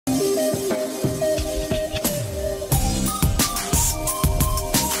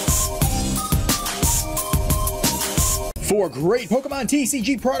For great Pokemon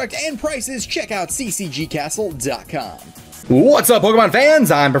TCG product and prices, check out ccgcastle.com. What's up, Pokemon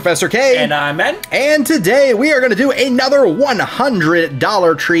fans? I'm Professor K. And I'm Men. And today we are going to do another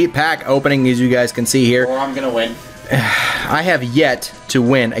 $100 treat pack opening, as you guys can see here. Or I'm going to win. I have yet to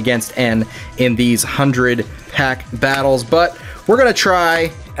win against N in these 100 pack battles, but we're going to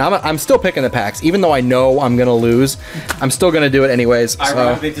try. I'm still picking the packs, even though I know I'm going to lose. I'm still going to do it anyways.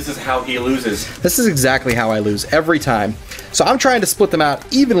 I think this is how he loses. This is exactly how I lose every time. So I'm trying to split them out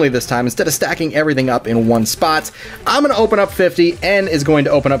evenly this time instead of stacking everything up in one spot. I'm going to open up 50, N is going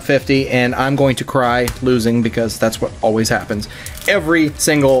to open up 50, and I'm going to cry losing because that's what always happens every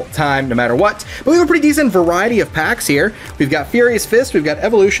single time, no matter what. But we have a pretty decent variety of packs here. We've got Furious Fist, we've got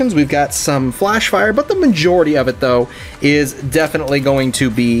Evolutions, we've got some Flash Fire, but the majority of it, though, is definitely going to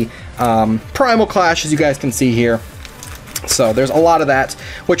be Primal Clash, as you guys can see here. So there's a lot of that,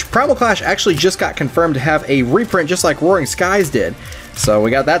 which Primal Clash actually just got confirmed to have a reprint just like Roaring Skies did. So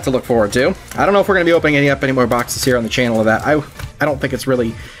we got that to look forward to. I don't know if we're going to be opening any more boxes here on the channel of that. I don't think it's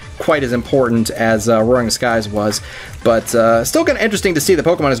really quite as important as Roaring Skies was, but still kind of interesting to see the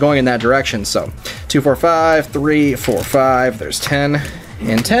Pokemon is going in that direction. So 2, 4, 5, 3, 4, 5, there's 10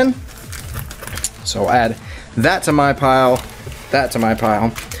 and 10. So I'll add that to my pile, that to my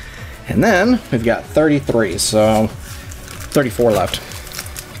pile, and then we've got 33, so 34 left.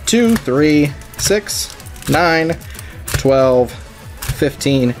 2, 3, 6, 9, 12,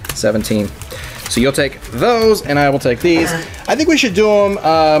 15, 17. So you'll take those, and I will take these. I think we should do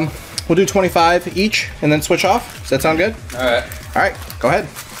them, we'll do 25 each, and then switch off. Does that sound good? Alright. Alright, go ahead.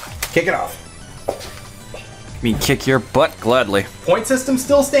 Kick it off. Me kick your butt gladly. Point system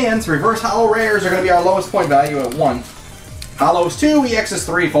still stands. Reverse Hollow Rares are going to be our lowest point value at 1. Hollows 2, EXs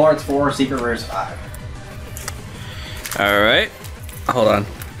 3, Full Arts 4, Secret Rares 5. Alright. Hold on.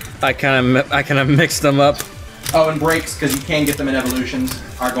 I kind of mixed them up. Oh, and breaks, because you can get them in Evolutions,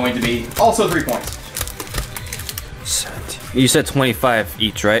 are going to be also 3 points. You said 25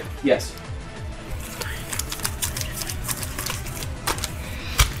 each, right? Yes.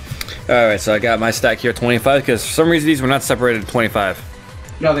 Alright, so I got my stack here 25, because for some reason these were not separated 25.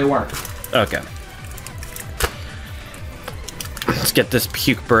 No, they weren't. Okay. Let's get this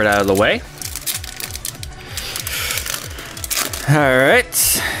puke bird out of the way.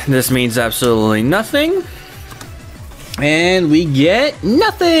 Alright, this means absolutely nothing. And we get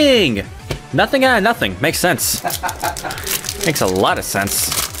nothing! Nothing out of nothing. Makes sense. Makes a lot of sense.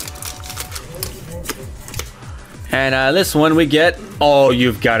 And this one we get... Oh,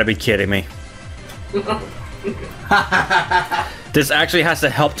 you've got to be kidding me. This actually has to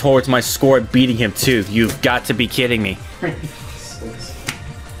help towards my score beating him too. You've got to be kidding me.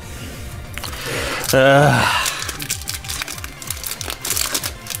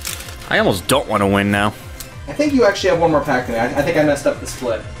 I almost don't want to win now. I think you actually have one more pack than me. I think I messed up the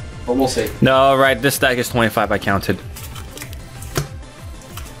split, but we'll see. No, right, this stack is 25, I counted.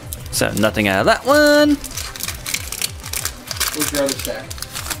 So, nothing out of that one. Where's your other stack?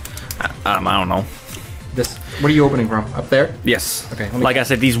 I don't know. This. What are you opening from? Up there? Yes. Okay. Like I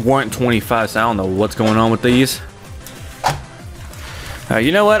said, these weren't 25, so I don't know what's going on with these.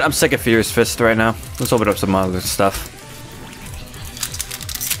 You know what? I'm sick of Furious Fist right now. Let's open up some other stuff.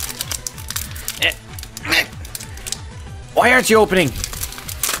 Why aren't you opening?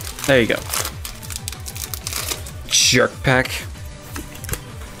 There you go. Jerk pack.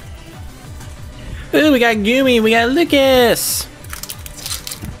 Ooh, we got Gumi, we got Lucas.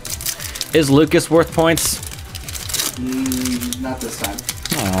 Is Lucas worth points? Not this time.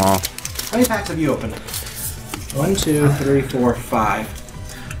 Aww. How many packs have you opened? 1, 2, 3, 4,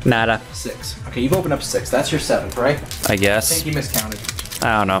 5. Nada. 6. Okay, you've opened up 6. That's your 7th, right? I I guess. think you miscounted.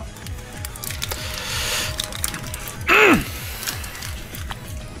 I don't know.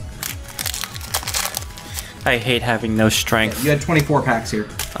 I hate having no strength. Yeah, you had 24 packs here.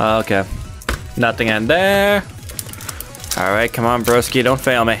 Okay. Nothing in there. Alright, come on, broski, don't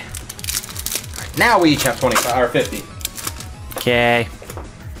fail me. Now we each have 25 or 50. Okay.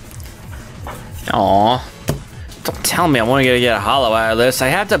 Aw. Don't tell me I want to get a hollow out of this. I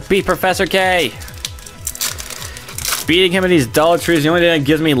have to beat Professor K. Beating him in these dollar trees is the only thing that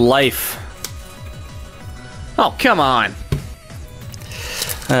gives me life. Oh, come on.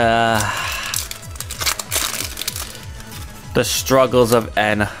 The struggles of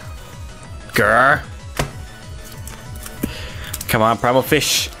N. Grr. Come on, Primal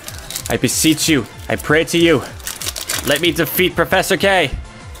Fish. I beseech you. I pray to you. Let me defeat Professor K.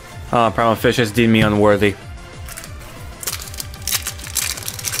 Oh, Primal Fish has deemed me unworthy.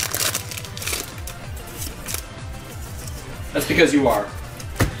 That's because you are.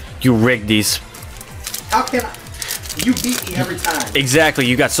 You rigged these. How can I? You beat me every time. Exactly.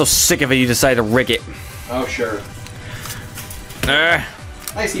 You got so sick of it, you decided to rig it. Oh, sure.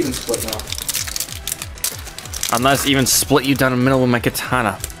 Nice even split now. Unless even split you down the middle with my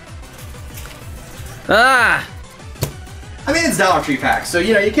katana. Ah! I mean, it's Dollar Tree packs, so,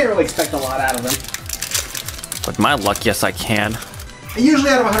 you know, you can't really expect a lot out of them. With my luck, yes, I can. And usually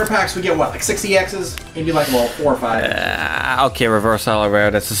out of 100 packs, we get, what, like 60 X's? Maybe like, well, 4 or 5. Okay, reverse hollow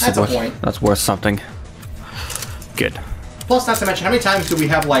rare. That's a point. That's worth something. Good. Plus, not to mention, how many times do we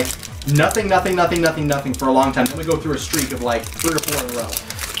have, like, nothing for a long time? Then we go through a streak of, like, 3 or 4 in a row.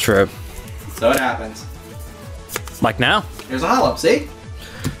 True. So it happens. Like now? There's a hollow, see?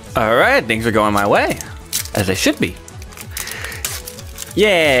 Alright, things are going my way. As they should be.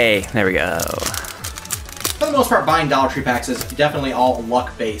 Yay! There we go. For the most part, buying Dollar Tree packs is definitely all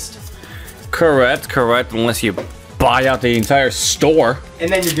luck-based. Correct, correct. Unless you buy out the entire store. And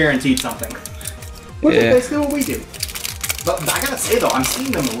then you're guaranteed something. Which is basically what we do. But I gotta say, though, I'm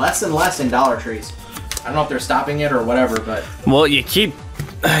seeing them less and less in Dollar Trees. I don't know if they're stopping it or whatever, but... Well, you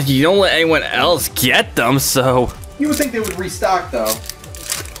don't let anyone else get them, so... You would think they would restock, though.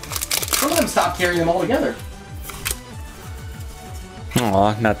 Some of them stopped carrying them altogether.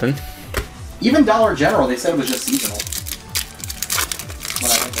 Aw, nothing. Even Dollar General, they said it was just seasonal.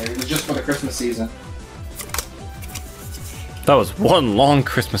 When I went there, it was just for the Christmas season. That was one long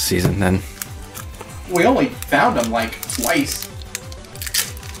Christmas season, then. We only found them, like, twice.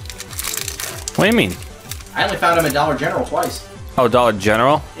 What do you mean? I only found them at Dollar General twice. Oh, Dollar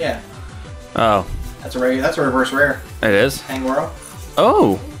General? Yeah. Oh. That's a reverse rare. It is? Angoro.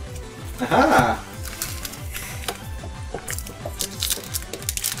 Oh. Aha.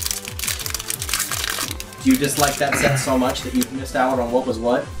 Do you dislike that set so much that you missed out on what was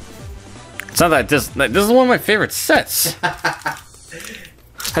what? It's not that this is one of my favorite sets. I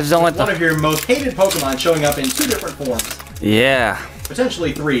just don't like one of your most hated Pokemon showing up in 2 different forms. Yeah.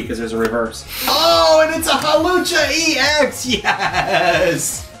 Potentially 3, because there's a reverse. Oh, and it's a Halucha EX!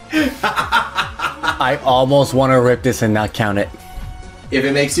 Yes! I almost want to rip this and not count it. If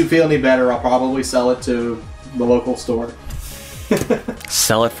it makes you feel any better, I'll probably sell it to the local store.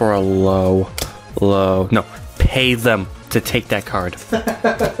 Sell it for a low. No, pay them to take that card.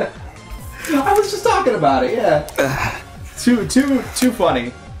 I was just talking about it, yeah. Too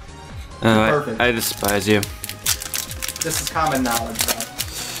funny. Perfect. I despise you. This is common knowledge,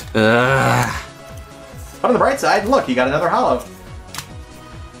 though. But on the bright side, look, you got another hollow.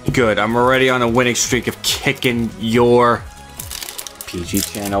 Good, I'm already on a winning streak of kicking your PG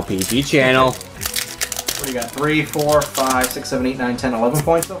channel. What do you got? 3, 4, 5, 6, 7, 8, 9, 10, 11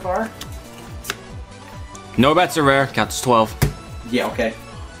 points so far? No bets are rare, counts 12. Yeah, okay.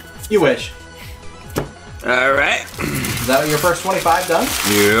 You wish. Alright. Is that your first 25 done?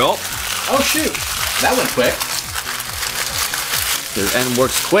 Yep. Oh shoot, that went quick. The end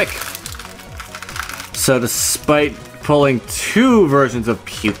works quick. So despite pulling 2 versions of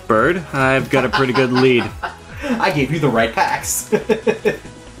Puke Bird, I've got a pretty good lead. I gave you the right packs.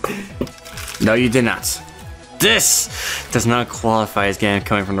 No, you did not. This does not qualify as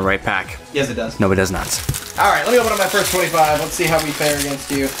coming from the right pack. Yes, it does. No, it does not. Alright, let me open up my first 25. Let's see how we fare against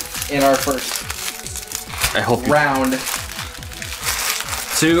you in our first round.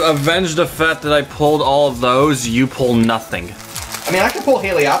 To avenge the fact that I pulled all of those, you pull nothing. I mean, I can pull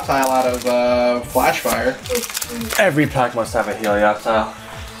Helioptile out of Flashfire. Every pack must have a Helioptile.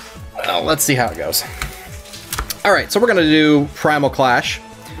 Well, let's see how it goes. Alright, so we're going to do Primal Clash.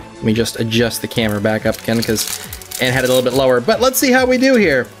 Let me just adjust the camera back up again and had it a little bit lower. But let's see how we do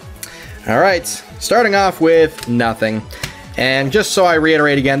here. Alright, starting off with nothing. And just so I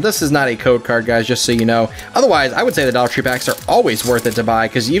reiterate again, this is not a code card, guys, just so you know. Otherwise, I would say the Dollar Tree packs are always worth it to buy,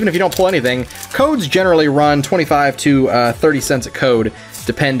 because even if you don't pull anything, codes generally run 25 to 30 cents a code,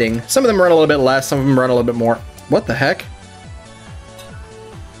 depending. Some of them run a little bit less, some of them run a little bit more. What the heck?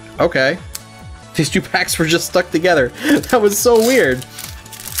 Okay. These 2 packs were just stuck together. That was so weird.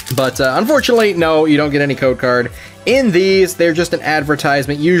 But unfortunately, no, you don't get any code card. In these, they're just an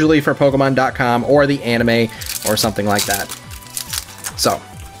advertisement, usually for Pokemon.com or the anime or something like that. So,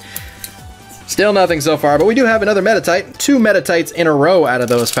 still nothing so far, but we do have another Metatite. 2 Metatites in a row out of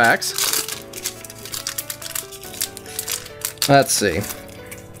those packs. Let's see.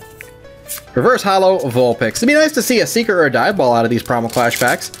 Reverse Hollow Vulpix. It'd be nice to see a Secret or a Dive Ball out of these Primal Clash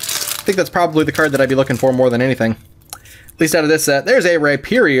packs. I think that's probably the card that I'd be looking for more than anything. At least out of this set. There's a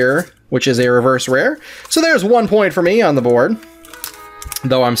Rhyperior, which is a reverse rare. So there's 1 point for me on the board.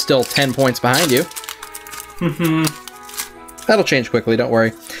 Though I'm still 10 points behind you. That'll change quickly, don't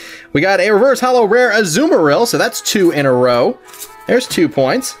worry. We got a reverse hollow rare Azumarill, so that's 2 in a row. There's 2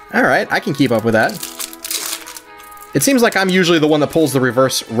 points. Alright, I can keep up with that. It seems like I'm usually the one that pulls the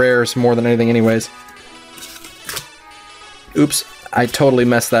reverse rares more than anything anyways. Oops, I totally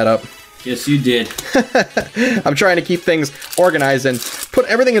messed that up. Yes, you did. I'm trying to keep things organized and put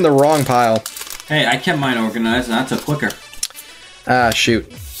everything in the wrong pile. Hey, I kept mine organized and I took quicker. Ah,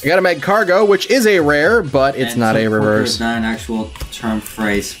 shoot. I got a Meg Cargo, which is a rare, but it's not a reverse. It's not an actual term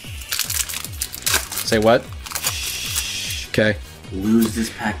phrase. Say what? Okay. Lose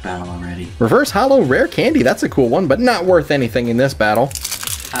this pack battle already. Reverse Hollow Rare Candy. That's a cool one, but not worth anything in this battle.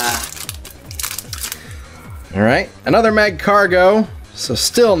 Alright. Another Meg Cargo. So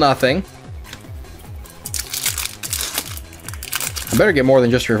still nothing. I better get more than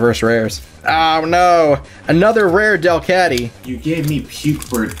just reverse rares. Oh no! Another rare Delcatty. You gave me puke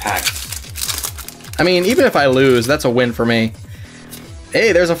bird packs. I mean, even if I lose, that's a win for me.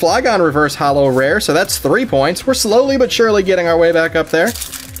 Hey, there's a Flygon reverse hollow rare, so that's 3 points. We're slowly but surely getting our way back up there.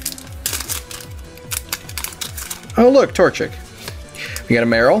 Oh look, Torchic. We got a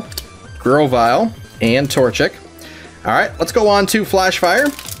Marill, Grovyle, and Torchic. Alright, let's go on to Flash Fire,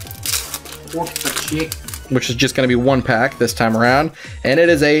 which is just going to be 1 pack this time around, and it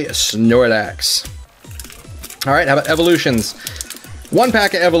is a Snorlax. Alright, how about Evolutions? 1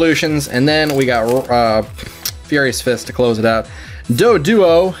 pack of Evolutions, and then we got Furious Fist to close it out.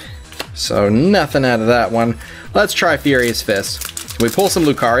 Doduo, so nothing out of that one. Let's try Furious Fist. Can we pull some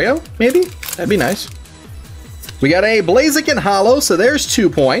Lucario, maybe? That'd be nice. We got a Blaziken Hollow, so there's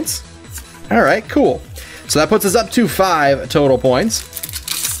 2 points. Alright, cool. So that puts us up to 5 total points.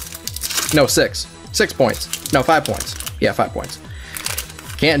 No, 6. 6 points. No, 5 points. Yeah, 5 points.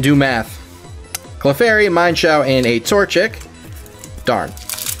 Can't do math. Clefairy, Mineshow, and a Torchic. Darn.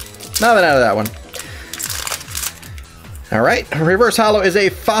 Nothing out of that one. Alright, Reverse Hollow is a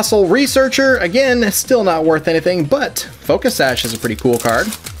Fossil Researcher. Again, still not worth anything, but Focus Sash is a pretty cool card.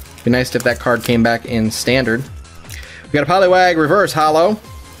 Be nice if that card came back in Standard. We got a Poliwag Reverse Hollow.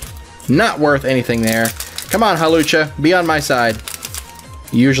 Not worth anything there. Come on, Halucha, be on my side.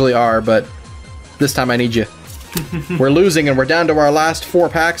 You usually are, but this time I need you. We're losing and we're down to our last 4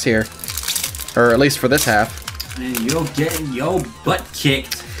 packs here. Or at least for this half. And you're getting your butt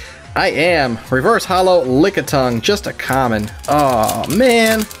kicked. I am. Reverse Hollow Lickitung, just a common. Oh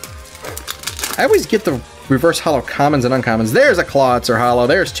man. I always get the Reverse Hollow commons and uncommons. There's a Clawitzer Hollow,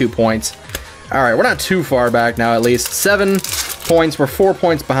 there's 2 points. Alright, we're not too far back now at least. 7 points, we're 4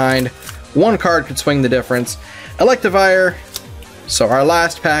 points behind. 1 card could swing the difference. Electivire. So our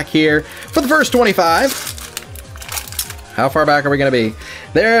last pack here for the first 25. How far back are we going to be?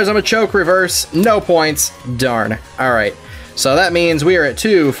 There's a Machoke Reverse. No points. Darn. Alright. So that means we are at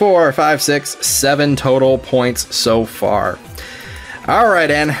 2, 4, 5, 6, 7 total points so far. Alright,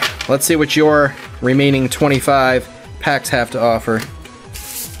 Ann. Let's see what your remaining 25 packs have to offer.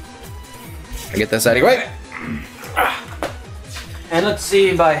 I get this out of your way. And let's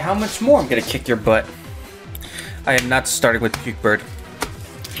see by how much more I'm gonna kick your butt. I had not started with Puke Bird.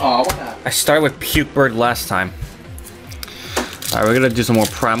 Oh, why not? I started with Puke Bird last time. Alright, we're gonna do some more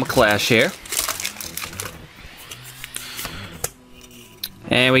Primal Clash here.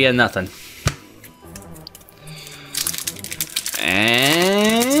 And we get nothing.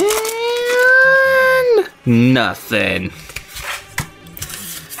 And nothing.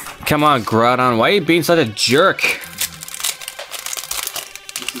 Come on, Groudon, why are you being such a jerk?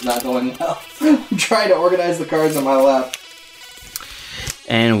 This is not going well. I'm trying to organize the cards on my lap.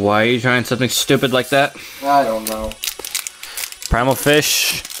 And why are you trying something stupid like that? I don't know. Primal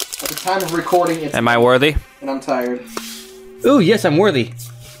Fish. At the time of recording, it's... Am I worthy? And I'm tired. Ooh, yes, I'm worthy.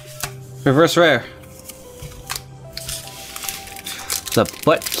 Reverse rare. The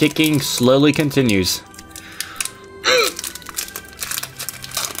butt kicking slowly continues.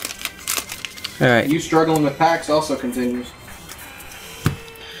 Alright. You struggling with packs also continues.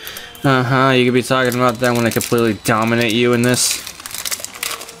 Uh-huh, you could be talking about that when I completely dominate you in this.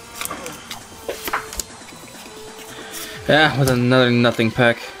 Yeah, with another nothing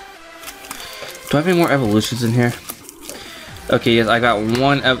pack. Do I have any more evolutions in here? Okay, yes, I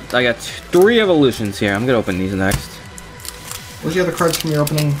got 3 evolutions here. I'm gonna open these next. Where's the other cards from your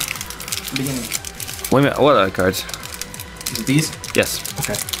opening beginning? Wait a minute, what other cards? Is it these? Yes.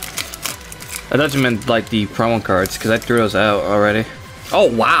 Okay. I thought you meant like the promo cards, because I threw those out already. Oh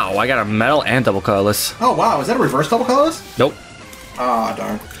wow, I got a metal and double colorless. Oh wow, is that a reverse double colorless? Nope. Ah,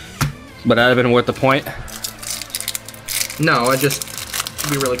 darn. But that'd have been worth the point. No, I just...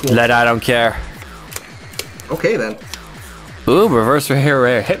 It'd be really cool. I don't care. Okay then. Ooh, reverse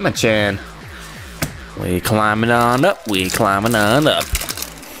rare Hitmonchan. We climbing on up, we climbing on up.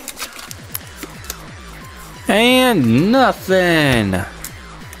 And nothing.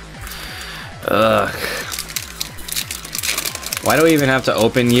 Ugh. Why do we even have to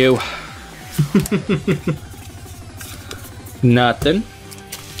open you? Nothing.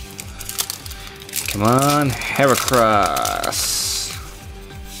 Come on, Krust.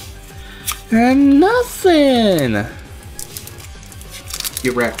 And nothing.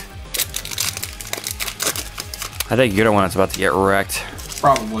 Get wrecked. I think you're the one that's about to get wrecked.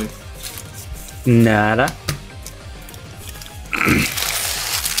 Probably. Nada.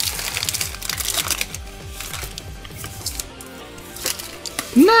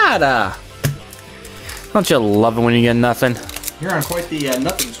 Nada. Don't you love it when you get nothing? You're on quite the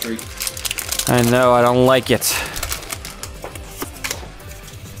nothing streak. I know, I don't like it.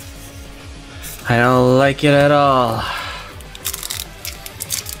 I don't like it at all.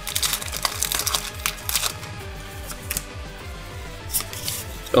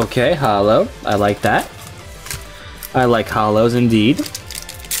 Okay, hollow. I like that. I like hollows indeed.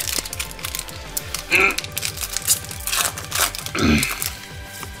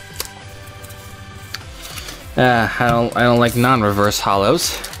 I don't like non-reverse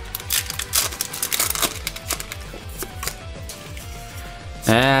hollows.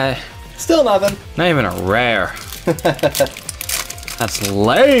 Still nothing. Not even a rare. That's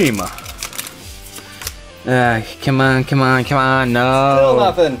lame. Come on, come on, come on, no. Still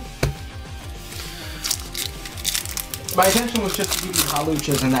nothing. My intention was just to give you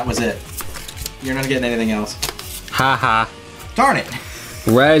Haluchas and that was it. You're not getting anything else. Haha. Darn it.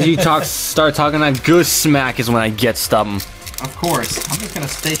 Right as you start talking that goose smack is when I get something. Of course. I'm just gonna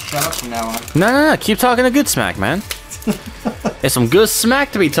stay shut up from now on. No. Keep talking a good smack, man. There's some good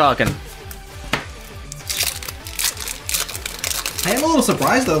smack to be talking. I am a little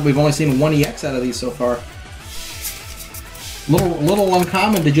surprised though we've only seen one EX out of these so far. Little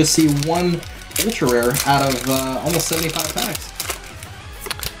uncommon to just see one ultra rare out of almost 75 packs.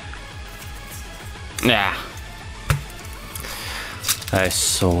 Yeah. I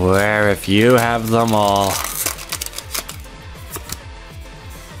swear if you have them all.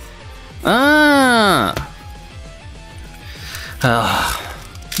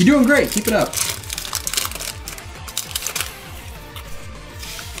 You're doing great. Keep it up.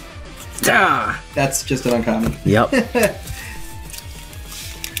 That's just an uncommon. Yep.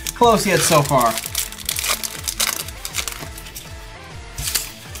 Close yet so far.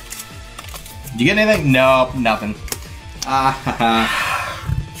 Did you get anything? Nope, nothing.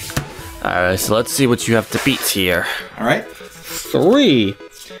 Alright, so let's see what you have to beat here. Alright. 3,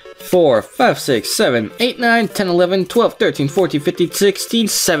 4, 5, 6, 7, 8, 9, 10, 11, 12, 13, 14, 15, 16,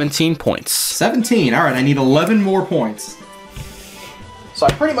 17 points. 17. Alright, I need 11 more points. So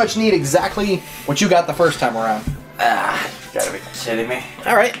I pretty much need exactly what you got the first time around. Gotta be kidding me.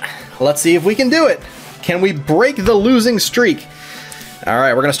 Alright, let's see if we can do it. Can we break the losing streak?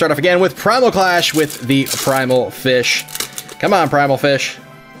 Alright, we're gonna start off again with Primal Clash with the Primal Fish. Come on, Primal Fish.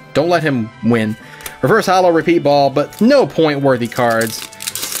 Don't let him win. Reverse Hollow Repeat Ball, but no point-worthy cards.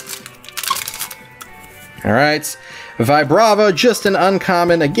 Alright. Vibrava, just an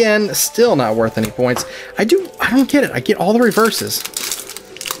uncommon. Again, still not worth any points. I don't get it. I get all the reverses.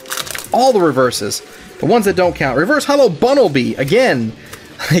 All the reverses. The ones that don't count. Reverse Hollow Bunnelby. Again.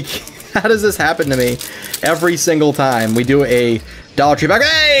 Like, how does this happen to me? Every single time we do a Dollar Tree pack.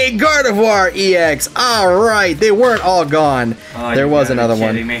 Hey, Gardevoir EX. Alright, they weren't all gone. There was another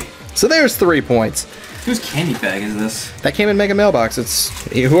one. Me. So there's 3 points. Whose candy bag is this? That came in Mega Mailbox. It's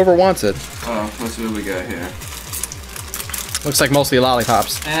whoever wants it. Oh, let's see what we got here. Looks like mostly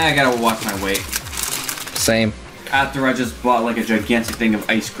lollipops. I gotta watch my weight. Same. After I just bought like a gigantic thing of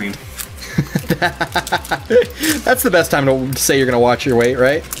ice cream. That's the best time to say you're gonna watch your weight,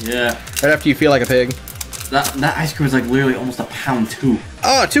 right? Yeah. Right after you feel like a pig. That ice cream is like literally almost a pound too.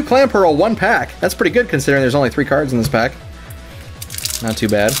 Oh, 2 Clam Pearl, 1 pack. That's pretty good considering there's only 3 cards in this pack. Not too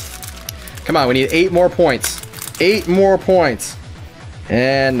bad. Come on, we need 8 more points. 8 more points.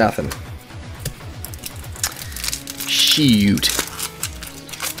 And nothing. Shoot.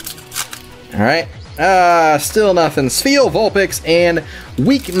 Alright. Still nothing. Spheal, Vulpix, and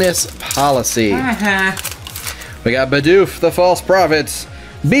Weakness Policy. We got Bidoof, the False Prophets,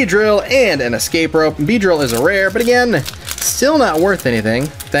 Beedrill, and an Escape Rope. Beedrill is a rare, but again, still not worth anything.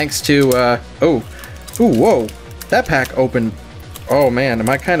 Thanks to, ooh, whoa. That pack opened. Oh man, am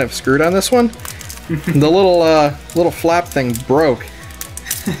I kind of screwed on this one? The little flap thing broke.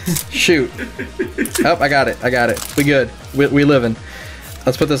 Shoot. Oh, I got it. We good. We living.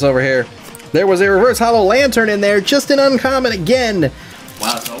 Let's put this over here. There was a Reverse Hollow Lantern in there, just an uncommon again.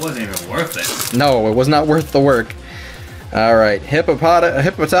 Wow, so it wasn't even worth it. No, it was not worth the work. Alright,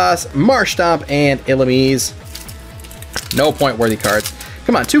 Hippopotas, Marshtomp, and Illumise. No point-worthy cards.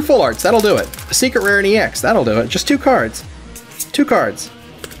 Come on, 2 full arts, that'll do it. A Secret Rare and EX, that'll do it. Just 2 cards. 2 cards.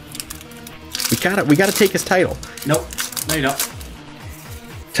 We gotta take his title. Nope. No, you don't.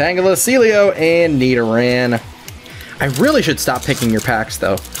 Tangela, and Nidoran. I really should stop picking your packs,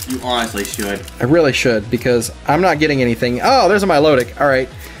 though. You honestly should. I really should, because I'm not getting anything. Oh, there's a Milotic. All right.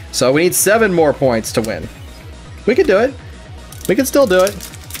 So we need 7 more points to win. We could do it. We can still do it.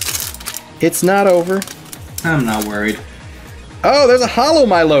 It's not over. I'm not worried. Oh, there's a hollow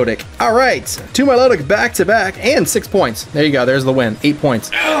Milotic. All right. 2 Milotic back to back and 6 points. There you go. There's the win. 8 points.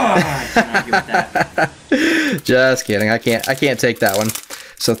 Oh, I cannot give it that. Just kidding. I can't take that one.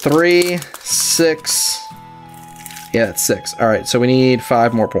 So 3, 6. Yeah, that's 6. All right, so we need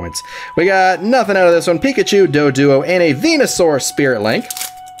 5 more points. We got nothing out of this one. Pikachu, Doduo, and a Venusaur Spirit Link.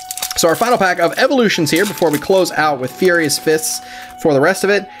 So our final pack of evolutions here before we close out with Furious Fists for the rest of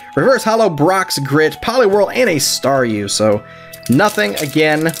it. Reverse Hollow, Brock's Grit, Poliwhirl, and a Staryu. So nothing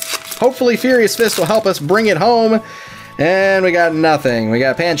again. Hopefully Furious Fist will help us bring it home. And we got nothing. We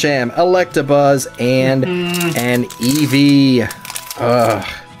got Pancham, Electabuzz, and an Eevee. Ugh.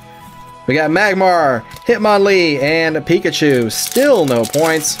 We got Magmar, Hitmonlee, and a Pikachu. Still no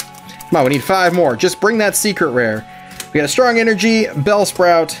points. Come on, we need 5 more. Just bring that secret rare. We got a Strong Energy,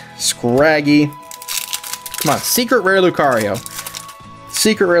 Bellsprout, Scraggy. Come on, secret rare Lucario.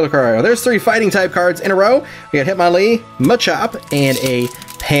 Secret rare Lucario. There's 3 fighting type cards in a row. We got Hitmonlee, Machop, and a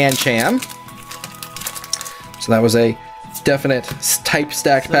Pancham. So that was a definite type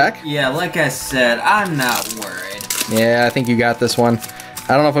stacked pack. Yeah, like I said, I'm not worried. Yeah, I think you got this one.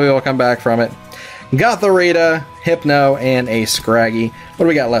 I don't know if we'll be able to come back from it. Gothorita, Hypno, and a Scraggy. What do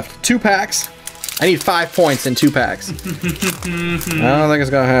we got left? 2 packs. I need 5 points in 2 packs. I don't think it's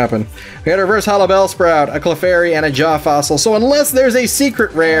going to happen. We got a Reverse Hollow Bellsprout, a Clefairy, and a Jaw Fossil. So unless there's a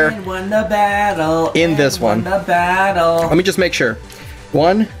secret rare won the battle, in this one. The battle. Let me just make sure.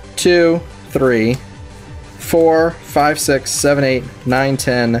 1, 2, 3, 4, 5, 6, 7, 8, 9,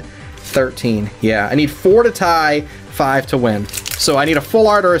 10, 13. Yeah, I need 4 to tie, 5 to win. So I need a full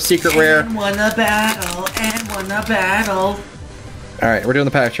art or a secret rare. And won the battle, and won the battle. Alright, we're doing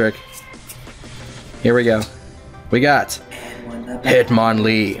the pack trick. Here we go. We got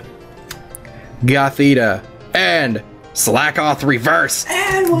Hitmonlee, Gothita, and Slackoth Reverse.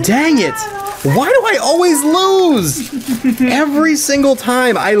 Dang it! Why do I always lose? Every single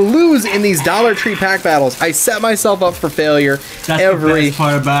time I lose in these Dollar Tree pack battles. I set myself up for failure. That's the best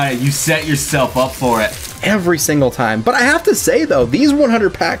part about it. You set yourself up for it. Every single time. But I have to say, though, these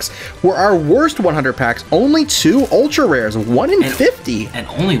 100 packs were our worst 100 packs. Only 2 Ultra Rares, 1 in 50. And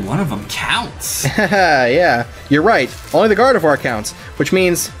only one of them counts. Yeah, you're right. Only the Gardevoir counts, which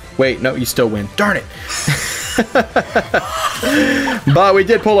means... Wait, no, you still win. Darn it. But we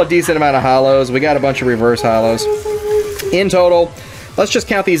did pull a decent amount of hollows. We got a bunch of reverse hollows. In total, let's just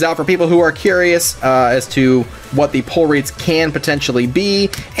count these out for people who are curious as to what the pull rates can potentially be,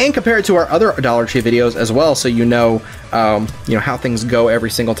 and compare it to our other Dollar Tree videos as well, so you know how things go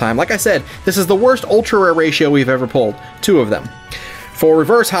every single time. Like I said, this is the worst ultra rare ratio we've ever pulled. 2 of them. For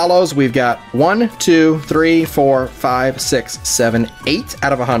reverse hollows, we've got 1, 2, 3, 4, 5, 6, 7, 8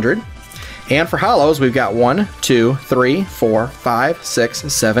 out of 100. And for hollows, we've got 1, 2, 3, 4, 5,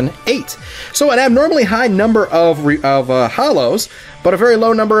 6, 7, 8. So an abnormally high number of hollows, but a very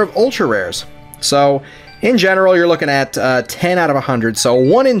low number of ultra rares. So in general, you're looking at 10 out of 100. So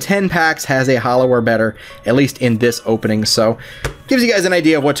 1 in 10 packs has a hollow or better, at least in this opening. So gives you guys an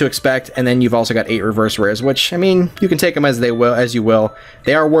idea of what to expect. And then you've also got 8 reverse rares, which, I mean, you can take them as you will.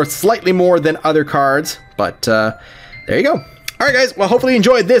 They are worth slightly more than other cards, but there you go. All right, guys. Well, hopefully you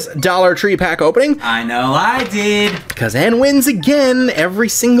enjoyed this Dollar Tree pack opening. I know I did. Because N wins again every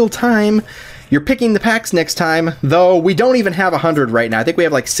single time. You're picking the packs next time, though we don't even have 100 right now. I think we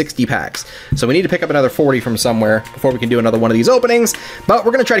have like 60 packs. So we need to pick up another 40 from somewhere before we can do another one of these openings. But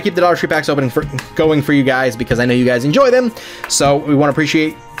we're going to try to keep the Dollar Tree packs going for you guys, because I know you guys enjoy them. So we want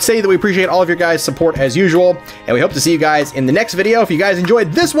to say that we appreciate all of your guys' support as usual. And we hope to see you guys in the next video. If you guys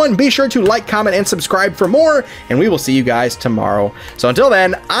enjoyed this one, be sure to like, comment, and subscribe for more. And we will see you guys tomorrow. So until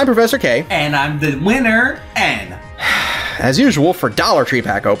then, I'm Professor K. And I'm the winner, N. As usual, for Dollar Tree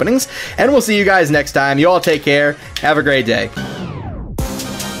pack openings. And we'll see you guys next time. You all take care. Have a great day.